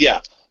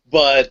 Yeah,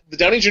 but the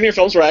Downey Jr.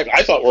 films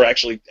I thought were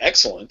actually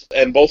excellent,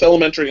 and both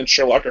Elementary and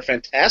Sherlock are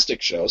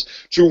fantastic shows.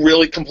 2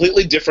 really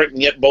completely different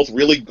and yet both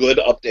really good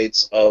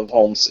updates of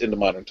Holmes into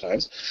modern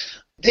times.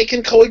 They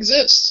can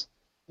coexist.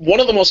 One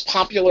of the most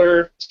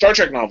popular Star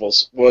Trek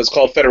novels was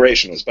called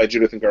Federation. It was by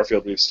Judith and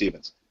Garfield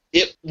Reeves-Stevens.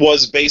 It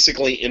was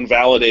basically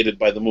invalidated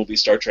by the movie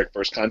Star Trek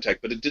First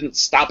Contact, but it didn't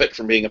stop it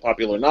from being a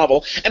popular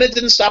novel, and it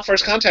didn't stop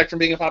First Contact from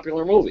being a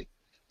popular movie.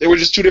 They were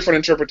just 2 different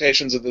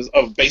interpretations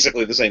of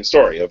basically the same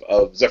story, of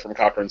Zefram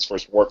Cochrane's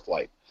first warp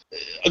flight.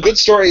 A good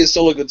story is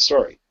still a good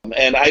story,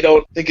 and I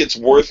don't think it's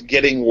worth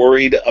getting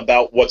worried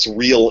about what's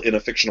real in a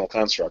fictional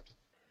construct.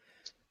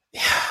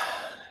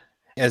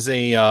 As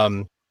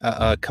a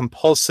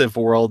compulsive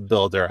world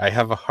builder, I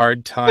have a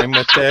hard time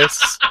with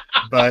this,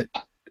 but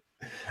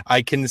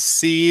I can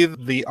see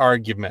the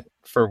argument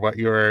for what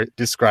you're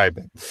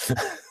describing.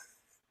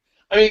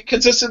 I mean,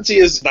 consistency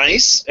is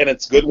nice, and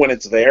it's good when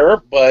it's there,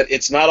 but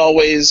it's not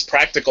always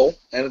practical,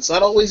 and it's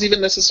not always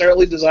even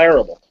necessarily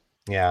desirable.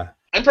 Yeah.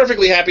 I'm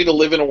perfectly happy to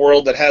live in a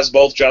world that has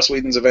both Joss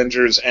Whedon's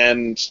Avengers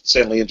and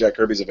Stan Lee and Jack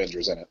Kirby's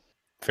Avengers in it.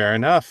 Fair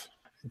enough.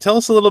 Tell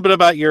us a little bit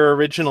about your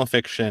original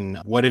fiction.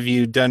 What have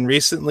you done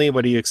recently?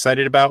 What are you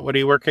excited about? What are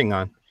you working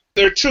on?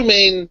 There are 2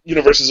 main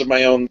universes of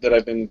my own that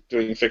I've been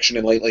doing fiction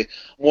in lately.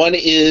 One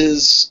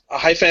is a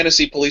high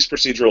fantasy police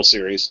procedural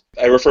series.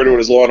 I refer to it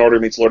as Law & Order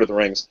meets Lord of the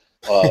Rings.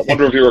 One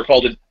reviewer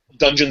called it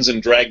Dungeons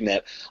and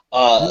Dragnet.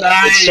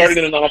 Nice. It started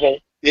in a novel.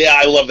 Yeah,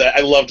 I love that.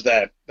 I loved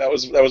that. That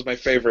was my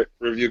favorite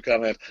review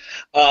comment.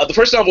 The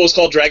first novel was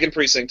called Dragon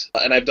Precinct,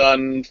 and I've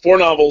done 4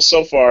 novels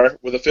so far,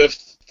 with a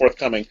 5th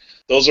forthcoming.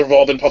 Those have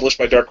all been published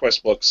by Dark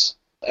Quest Books.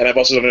 And I've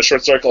also done a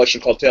short story collection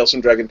called Tales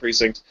from Dragon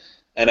Precinct,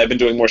 and I've been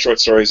doing more short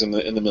stories in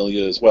the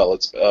milieu as well.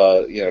 It's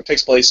it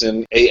takes place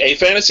in a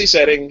fantasy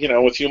setting,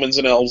 with humans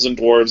and elves and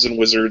dwarves and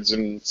wizards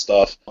and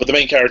stuff. But the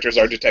main characters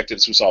are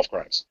detectives who solve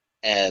crimes.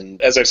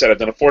 And as I've said, I've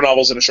done 4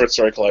 novels and a short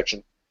story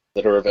collection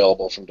that are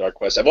available from Dark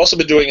Quest. I've also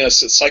been doing a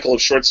cycle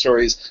of short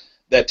stories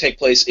that take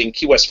place in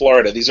Key West,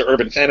 Florida. These are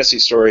urban fantasy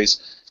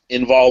stories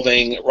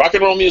involving rock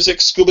and roll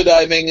music, scuba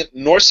diving,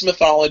 Norse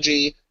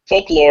mythology,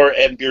 folklore,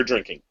 and beer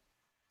drinking.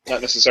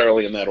 Not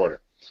necessarily in that order.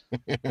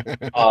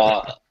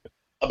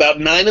 About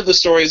 9 of the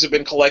stories have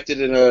been collected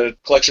in a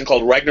collection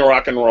called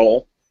Ragnarok and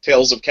Roll,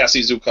 Tales of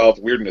Cassie Zukov,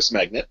 Weirdness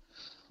Magnet.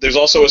 There's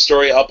also a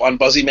story up on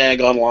Buzzy Mag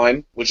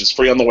Online, which is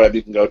free on the web.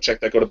 You can go check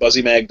that. Go to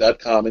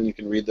buzzymag.com, and you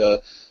can read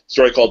the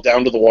story called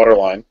Down to the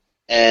Waterline.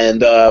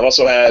 And I've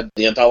also had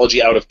the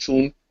anthology Out of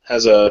Tune,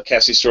 has a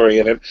Cassie story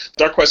in it.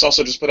 Dark Quest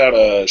also just put out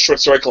a short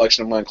story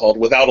collection of mine called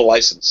Without a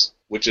License,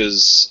 which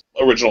is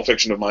original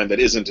fiction of mine that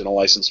isn't in a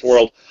licensed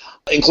world,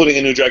 including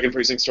a new Dragon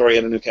Precinct story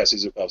and a new Cassie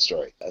Zukov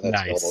story. And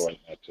that's available right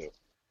now, too.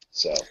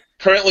 So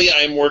currently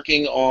I'm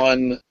working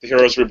on the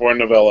Heroes Reborn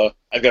novella.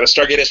 I've got a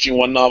Stargate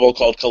SG-1 novel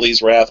called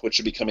Kali's Wrath, which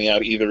should be coming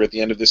out either at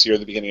the end of this year or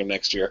the beginning of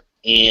next year.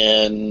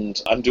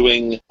 And I'm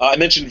doing, I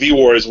mentioned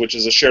V-Wars, which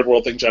is a shared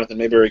world thing Jonathan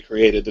Mayberry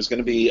created. There's going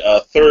to be a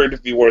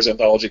 3rd V-Wars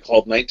anthology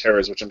called Night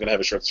Terrors, which I'm going to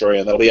have a short story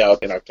on. That'll be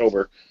out in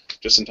October,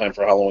 just in time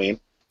for Halloween.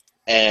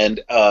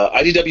 And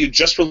IDW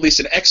just released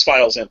an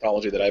X-Files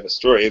anthology that I have a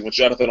story in, which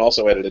Jonathan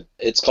also edited.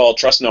 It's called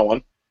Trust No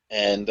One,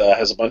 and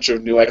has a bunch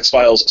of new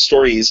X-Files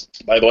stories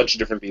by a bunch of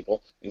different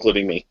people,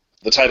 including me.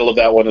 The title of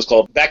that one is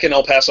called Back in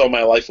El Paso,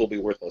 My Life Will Be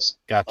Worthless.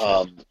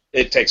 Gotcha.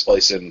 It takes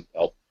place in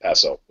El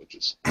Paso, which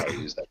is how I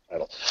use that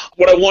title.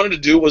 What I wanted to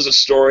do was a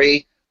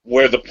story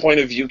where the point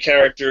of view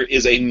character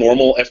is a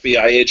normal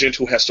FBI agent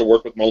who has to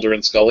work with Mulder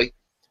and Scully.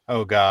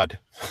 Oh, God.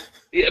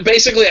 Yeah,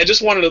 basically, I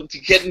just wanted to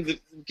get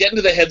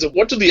into the heads of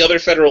what do the other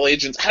federal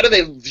agents, how do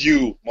they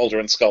view Mulder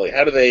and Scully?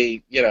 How do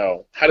they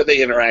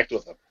interact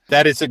with them?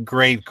 That is a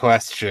great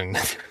question.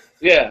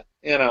 Yeah,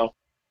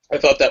 I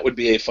thought that would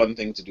be a fun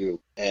thing to do.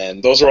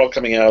 And those are all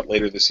coming out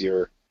later this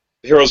year.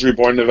 The Heroes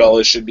Reborn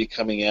novella should be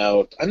coming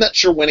out. I'm not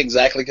sure when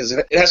exactly, because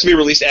it has to be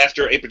released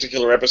after a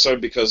particular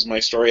episode, because my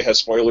story has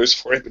spoilers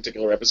for a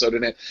particular episode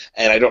in it,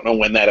 and I don't know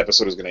when that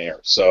episode is going to air.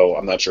 So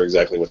I'm not sure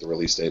exactly what the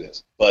release date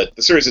is. But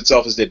the series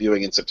itself is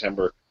debuting in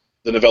September.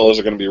 The novellas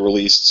are going to be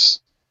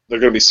released. There are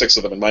going to be 6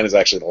 of them, and mine is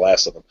actually the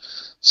last of them.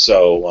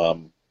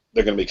 So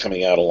they're going to be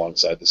coming out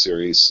alongside the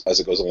series as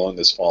it goes along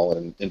this fall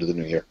and into the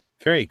new year.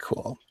 Very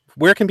cool.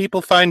 Where can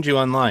people find you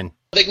online?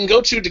 They can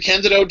go to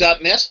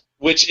DeCandido.net,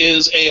 which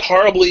is a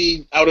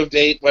horribly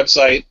out-of-date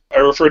website. I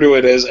refer to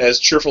it as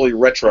cheerfully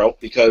retro,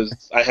 because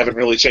I haven't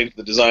really changed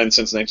the design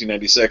since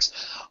 1996.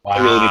 Wow. I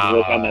really need to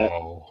work on that.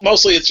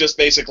 Mostly it's just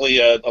basically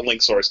a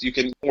link source. You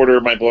can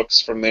order my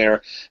books from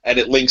there, and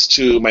it links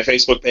to my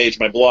Facebook page,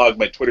 my blog,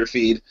 my Twitter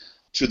feed,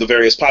 to the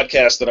various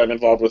podcasts that I'm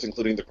involved with,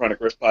 including the Chronic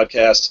Rift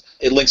podcast.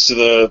 It links to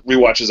the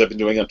rewatches I've been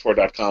doing on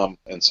Tor.com,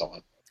 and so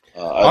on.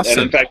 Awesome.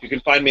 And in fact, you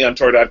can find me on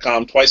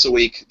Tor.com twice a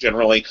week,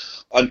 generally.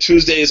 On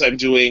Tuesdays, I'm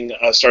doing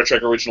a Star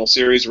Trek Original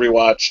Series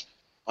rewatch.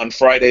 On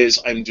Fridays,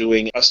 I'm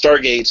doing a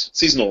Stargate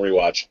seasonal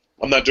rewatch.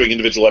 I'm not doing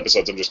individual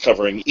episodes. I'm just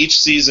covering each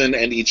season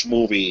and each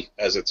movie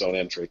as its own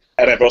entry.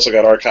 And I've also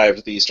got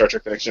archived the Star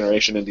Trek The Next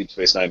Generation and Deep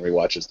Space Nine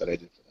rewatches that I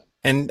did for them.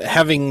 And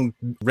having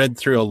read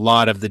through a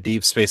lot of the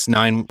Deep Space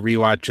Nine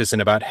rewatches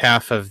and about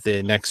half of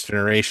the Next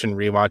Generation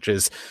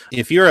rewatches,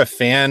 if you're a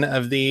fan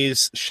of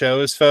these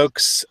shows,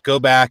 folks, go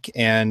back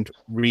and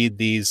read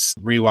these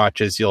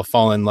rewatches. You'll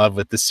fall in love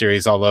with the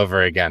series all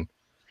over again.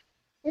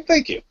 Well,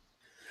 thank you.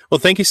 Well,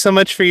 thank you so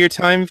much for your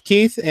time,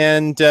 Keith,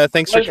 and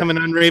thanks for coming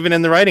on Raven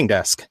and the Writing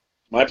Desk.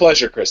 My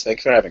pleasure, Chris.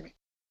 Thanks for having me.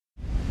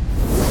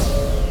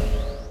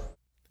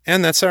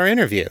 And that's our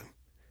interview.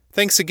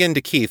 Thanks again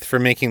to Keith for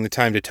making the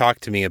time to talk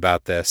to me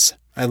about this.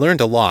 I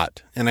learned a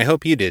lot, and I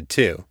hope you did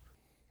too.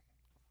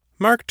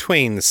 Mark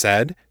Twain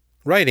said,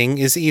 "Writing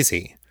is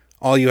easy.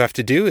 All you have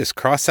to do is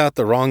cross out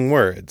the wrong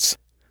words."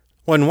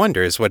 One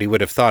wonders what he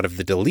would have thought of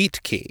the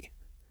delete key.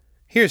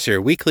 Here's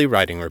your weekly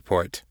writing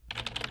report.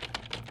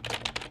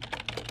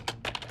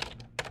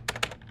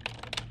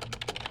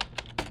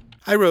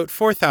 I wrote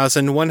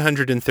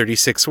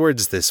 4,136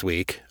 words this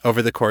week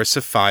over the course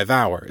of 5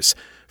 hours,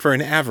 for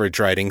an average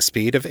writing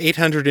speed of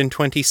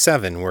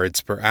 827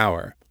 words per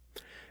hour.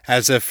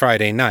 As of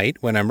Friday night,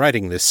 when I'm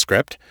writing this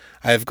script,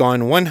 I have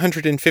gone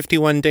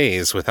 151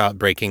 days without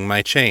breaking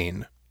my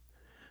chain.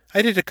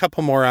 I did a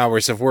couple more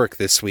hours of work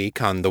this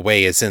week on The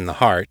Way is in the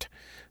Heart,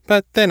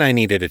 but then I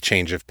needed a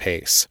change of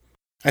pace.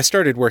 I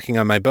started working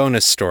on my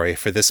bonus story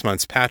for this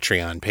month's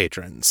Patreon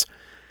patrons.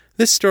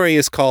 This story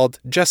is called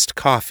Just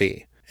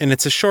Coffee, and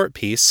it's a short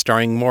piece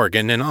starring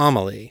Morgan and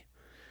Amelie.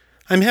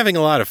 I'm having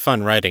a lot of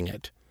fun writing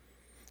it.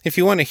 If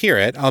you want to hear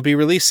it, I'll be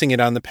releasing it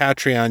on the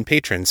Patreon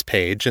patrons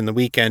page in the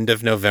weekend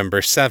of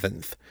November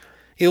 7th.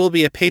 It will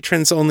be a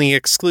patrons-only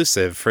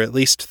exclusive for at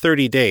least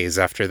 30 days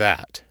after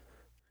that.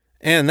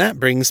 And that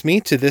brings me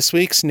to this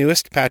week's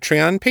newest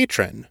Patreon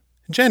patron,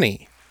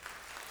 Jenny.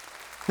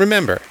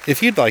 Remember,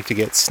 if you'd like to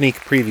get sneak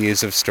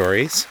previews of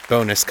stories,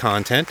 bonus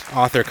content,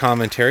 author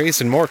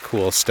commentaries, and more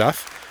cool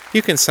stuff,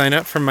 you can sign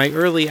up for my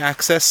early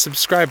access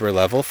subscriber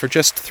level for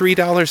just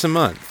 $3 a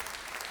month.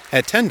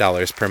 At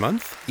 $10 per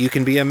month, you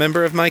can be a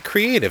member of my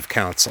Creative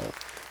Council,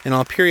 and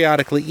I'll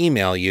periodically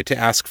email you to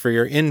ask for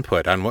your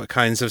input on what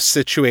kinds of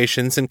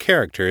situations and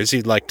characters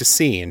you'd like to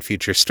see in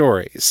future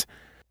stories.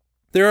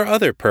 There are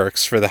other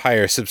perks for the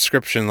higher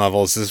subscription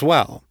levels as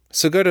well,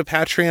 so go to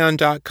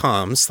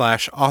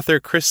patreon.com/author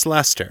Chris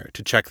Lester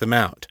to check them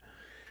out.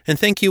 And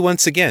thank you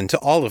once again to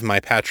all of my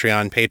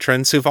Patreon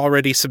patrons who've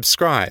already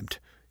subscribed.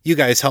 You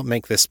guys help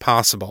make this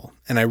possible,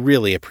 and I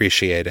really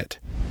appreciate it.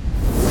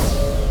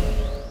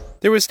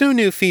 There was no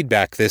new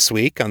feedback this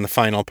week on the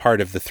final part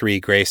of The Three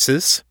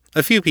Graces.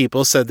 A few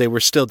people said they were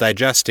still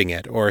digesting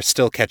it or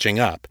still catching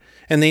up,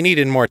 and they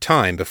needed more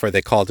time before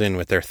they called in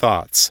with their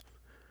thoughts.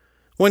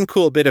 One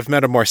cool bit of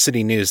Metamor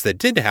City news that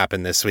did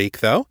happen this week,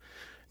 though.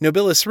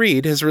 Nobilis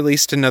Reed has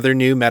released another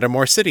new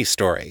Metamor City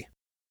story.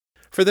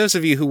 For those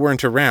of you who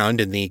weren't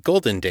around in the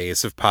golden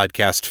days of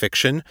podcast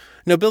fiction,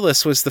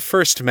 Nobilis was the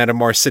first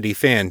Metamor City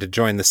fan to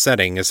join the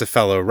setting as a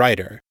fellow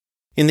writer.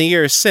 In the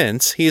years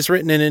since, he has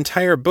written an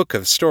entire book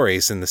of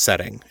stories in the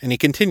setting, and he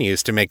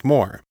continues to make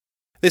more.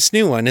 This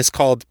new one is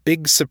called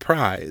Big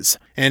Surprise,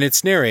 and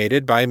it's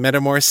narrated by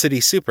Metamor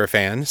City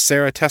superfan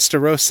Sarah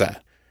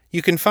Testarossa.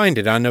 You can find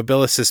it on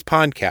Nobilis'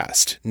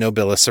 podcast,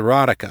 Nobilis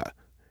Erotica.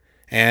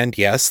 And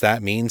yes,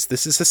 that means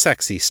this is a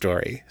sexy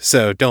story,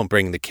 so don't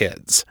bring the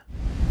kids.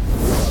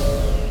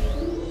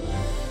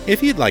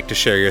 If you'd like to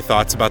share your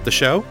thoughts about the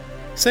show,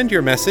 send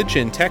your message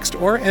in text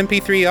or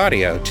MP3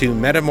 audio to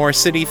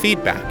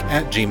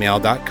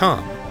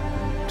metamorcityfeedback@gmail.com.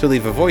 To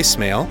leave a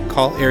voicemail,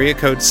 call area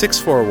code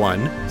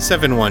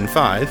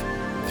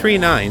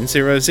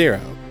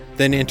 641-715-3900,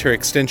 then enter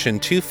extension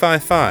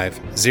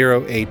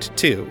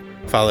 255082,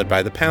 followed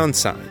by the #.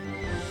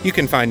 You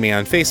can find me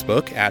on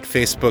Facebook at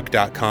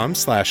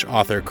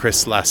facebook.com/author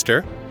Chris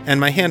Lester, and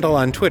my handle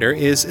on Twitter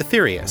is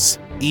Etherius,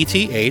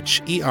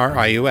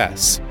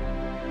 ETHERIUS.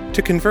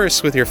 To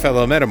converse with your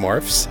fellow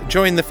Metamorphs,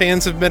 join the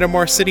Fans of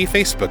Metamor City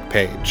Facebook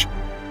page.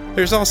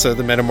 There's also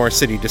the Metamor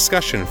City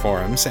discussion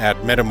forums at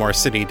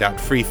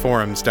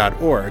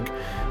metamorcity.freeforums.org,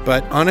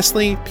 but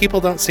honestly,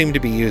 people don't seem to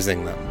be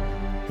using them.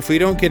 If we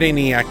don't get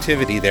any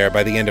activity there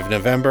by the end of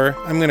November,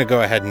 I'm going to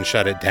go ahead and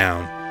shut it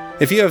down.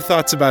 If you have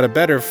thoughts about a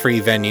better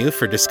free venue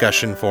for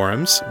discussion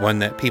forums, one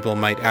that people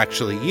might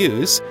actually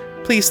use,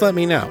 please let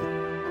me know.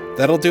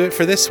 That'll do it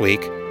for this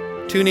week.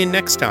 Tune in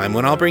next time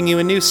when I'll bring you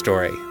a new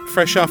story,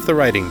 fresh off the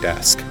writing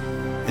desk.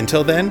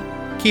 Until then,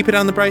 keep it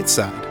on the bright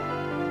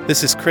side.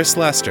 This is Chris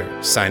Lester,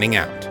 signing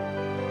out.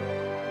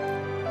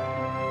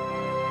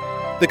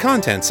 The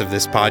contents of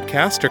this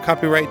podcast are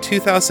copyright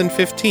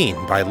 2015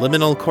 by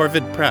Liminal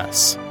Corvid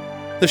Press.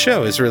 The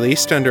show is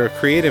released under a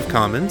Creative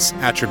Commons,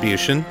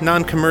 Attribution,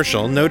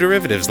 Non-Commercial, No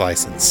Derivatives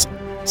license.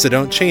 So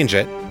don't change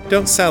it,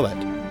 don't sell it,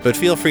 but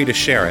feel free to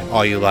share it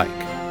all you like.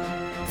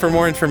 For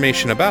more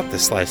information about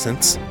this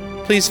license,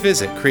 please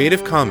visit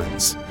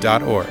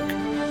creativecommons.org.